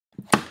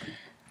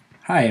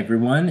Hi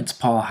everyone, it's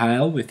Paul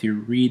Heil with your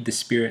Read the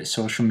Spirit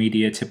social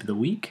media tip of the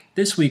week.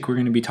 This week we're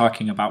going to be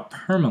talking about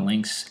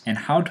permalinks and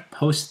how to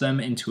post them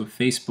into a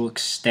Facebook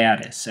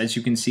status. As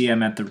you can see,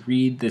 I'm at the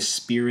Read the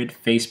Spirit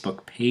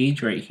Facebook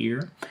page right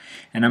here,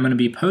 and I'm going to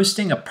be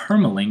posting a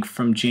permalink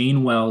from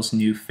Jane Wells'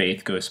 new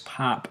Faith Goes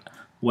Pop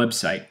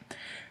website.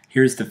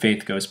 Here's the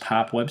Faith Goes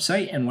Pop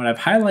website, and what I've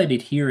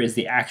highlighted here is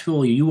the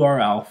actual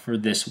URL for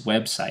this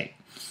website.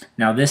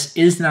 Now this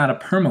is not a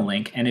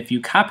permalink, and if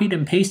you copied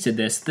and pasted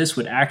this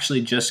would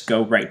actually just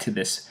go right to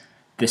this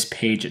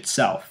page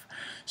itself.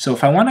 So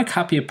if I want to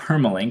copy a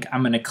permalink,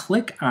 I'm going to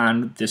click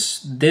on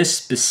this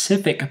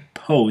specific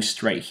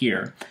post right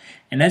here.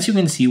 And as you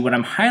can see, what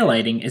I'm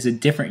highlighting is a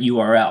different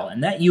URL,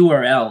 and that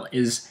URL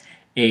is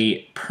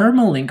a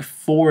permalink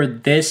for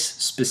this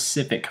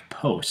specific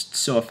post.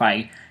 So if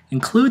I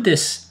include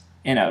this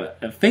in a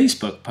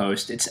Facebook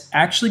post, it's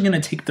actually going to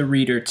take the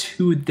reader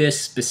to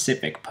this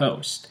specific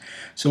post.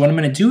 So what I'm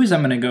going to do is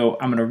I'm going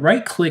to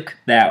right click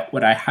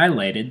what I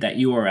highlighted, that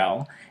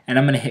URL, and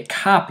I'm going to hit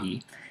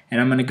copy,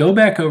 and I'm going to go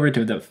back over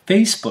to the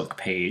Facebook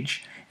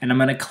page, and I'm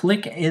going to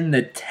click in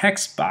the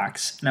text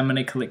box, and I'm going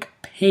to click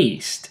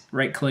paste,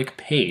 right click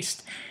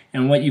paste.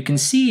 And what you can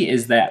see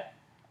is that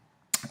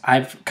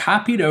I've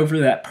copied over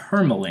that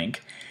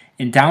permalink,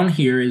 and down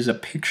here is a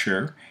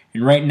picture,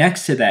 and right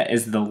next to that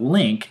is the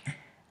link.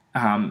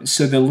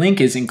 So the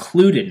link is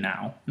included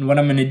now, and what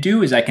I'm going to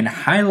do is I can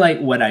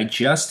highlight what I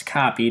just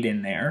copied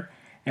in there,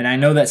 and I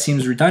know that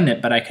seems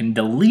redundant, but I can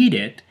delete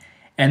it,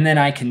 and then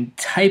I can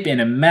type in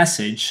a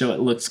message so it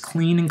looks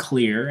clean and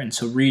clear and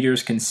so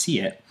readers can see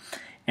it,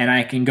 and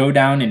I can go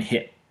down and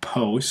hit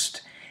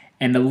post,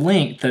 and the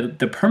link, the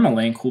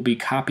permalink, will be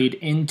copied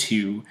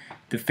into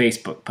the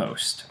Facebook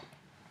post.